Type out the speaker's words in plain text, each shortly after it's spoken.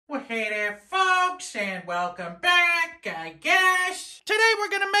Hey there, folks, and welcome back, I guess. Today we're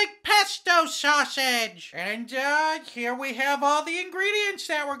gonna make pesto sausage. And, here we have all the ingredients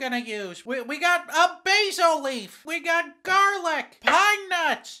that we're gonna use. We got a basil leaf. We got garlic, pine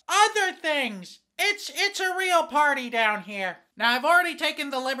nuts, other things. It's a real party down here. Now, I've already taken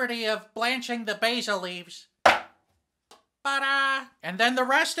the liberty of blanching the basil leaves. And then the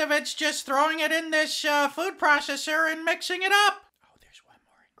rest of it's just throwing it in this food processor and mixing it up. Oh, there's one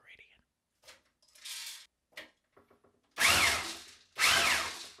more ingredient.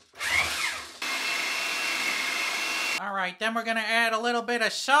 All right, then we're gonna add a little bit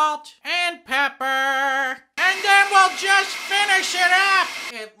of salt and pepper. And then we'll just finish it up.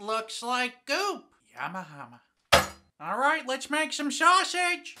 It looks like goop. Yama hama. All right, let's make some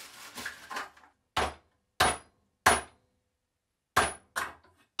sausage.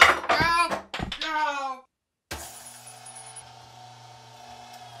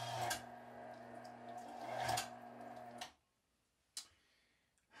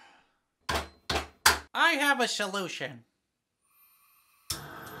 I have a solution.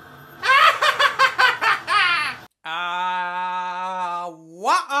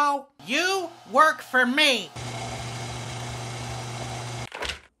 Whoa! You work for me.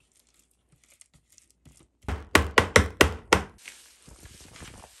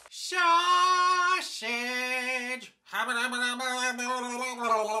 Sausage.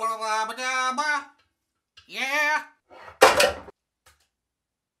 Yeah.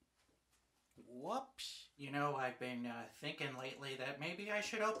 Whoops. You know, I've been thinking lately that maybe I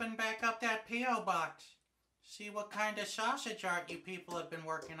should open back up that P.O. box. See what kind of sausage art you people have been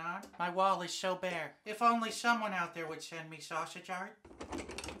working on. My wall is so bare. If only someone out there would send me sausage art.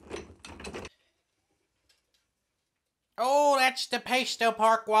 Oh, that's the pesto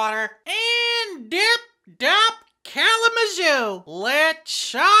pork water. And dip, dop, Kalamazoo. Let's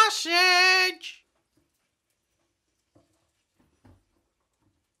sausage.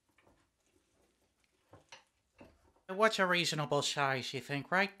 What's a reasonable size, you think?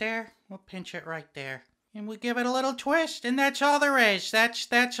 Right there? We'll pinch it right there. And we give it a little twist, and that's all there is.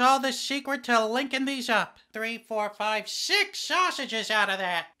 That's all the secret to linking these up. 3, 4, 5, 6 sausages out of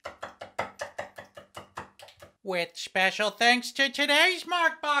that. With special thanks to today's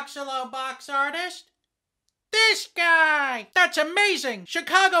Mark Boxalo box artist, this guy! That's amazing!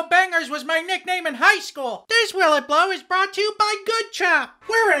 Chicago Bangers was my nickname in high school. This Will It Blow is brought to you by Good Chop.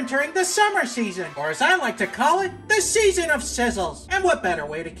 We're entering the summer season, or as I like to call it, the season of sizzles. And what better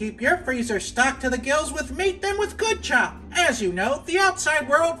way to keep your freezer stocked to the gills with meat than with Good Chop? As you know, the outside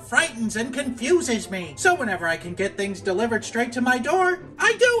world frightens and confuses me. So whenever I can get things delivered straight to my door,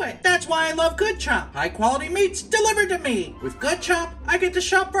 I do it. That's why I love Good Chop. High quality meats delivered to me. With Good Chop, I get to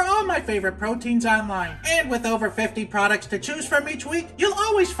shop for all my favorite proteins online. And with over 50 products to choose from each week, you'll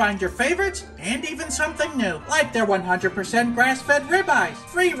always find your favorites and even something new. Like their 100% grass-fed ribeyes,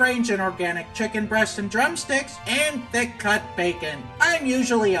 free-range and organic chicken breasts and drumsticks, and thick-cut bacon. I'm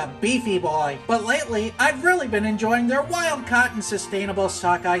usually a beefy boy, but lately I've really been enjoying their wild-caught and sustainable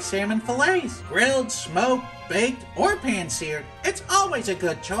sockeye salmon fillets. Grilled, smoked, baked, or pan-seared. It's always a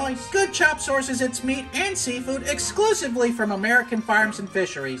good choice. Good Chop sources its meat and seafood exclusively from American farms and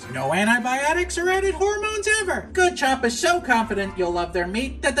fisheries. No antibiotics or added hormones ever. Good Chop is so confident you'll love their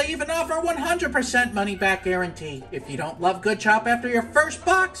meat that they even offer 100% money-back guarantee. If you don't love Good Chop after your first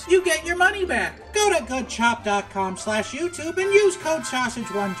box, you get your money back. Go to goodchop.com/YouTube and use code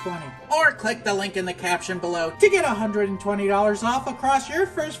sausage120. Or click the link in the caption below to get $120 off across your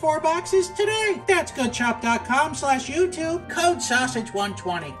first 4 boxes today. That's goodchop.com/YouTube, code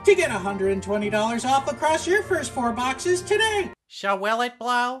sausage120 to get $120 off across your first 4 boxes today. So will it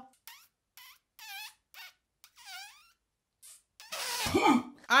blow?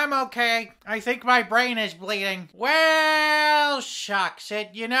 I'm okay. I think my brain is bleeding. Well, shucks.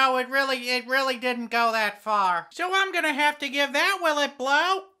 It really didn't go that far. So I'm gonna have to give that Will It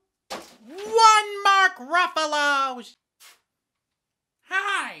Blow 1 Mark Ruffalo's.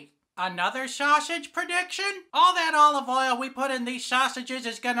 Hi. Another sausage prediction? All that olive oil we put in these sausages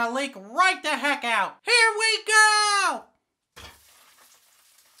is gonna leak right the heck out. Here we go!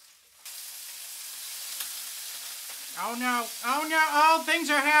 Oh no, oh, things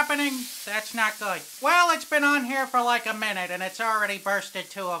are happening. That's not good. Well, it's been on here for like a minute and it's already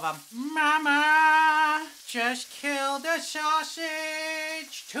bursted 2 of them. Mama just killed a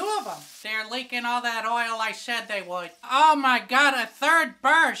sausage. 2 of them. They're leaking all that oil I said they would. Oh my God, a 3rd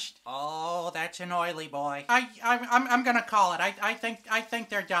burst. Oh, that's an oily boy. I'm gonna call it. I think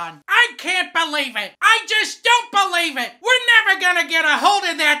they're done. I can't believe it. I just don't believe it. We're never gonna get a hold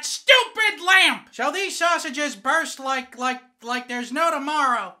of that stupid lamp. So these sausages burst like there's no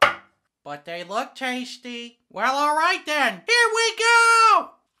tomorrow. but they look tasty. Well, all right then. Here we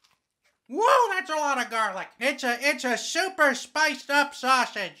go! Whoa, that's a lot of garlic. It's a super spiced up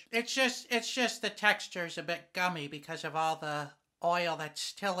sausage. It's just the texture's a bit gummy because of all the oil that's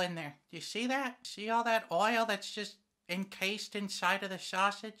still in there. Do you see that? See all that oil that's just encased inside of the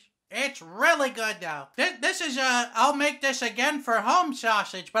sausage? It's really good though. This is I'll make this again for home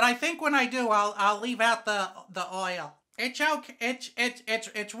sausage, but I think when I do, I'll leave out the oil. It's okay.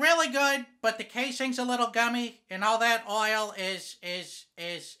 It's really good, but the casing's a little gummy, and all that oil is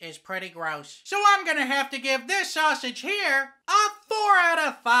pretty gross. So I'm gonna have to give this sausage here a 4 out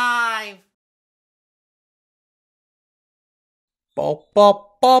of 5. Bop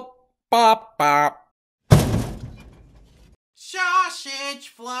bop bop bop bop. Sausage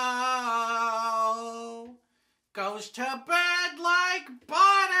flow goes to bed like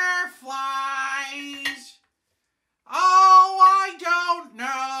butterflies. Oh, I don't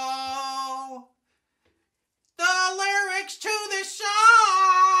know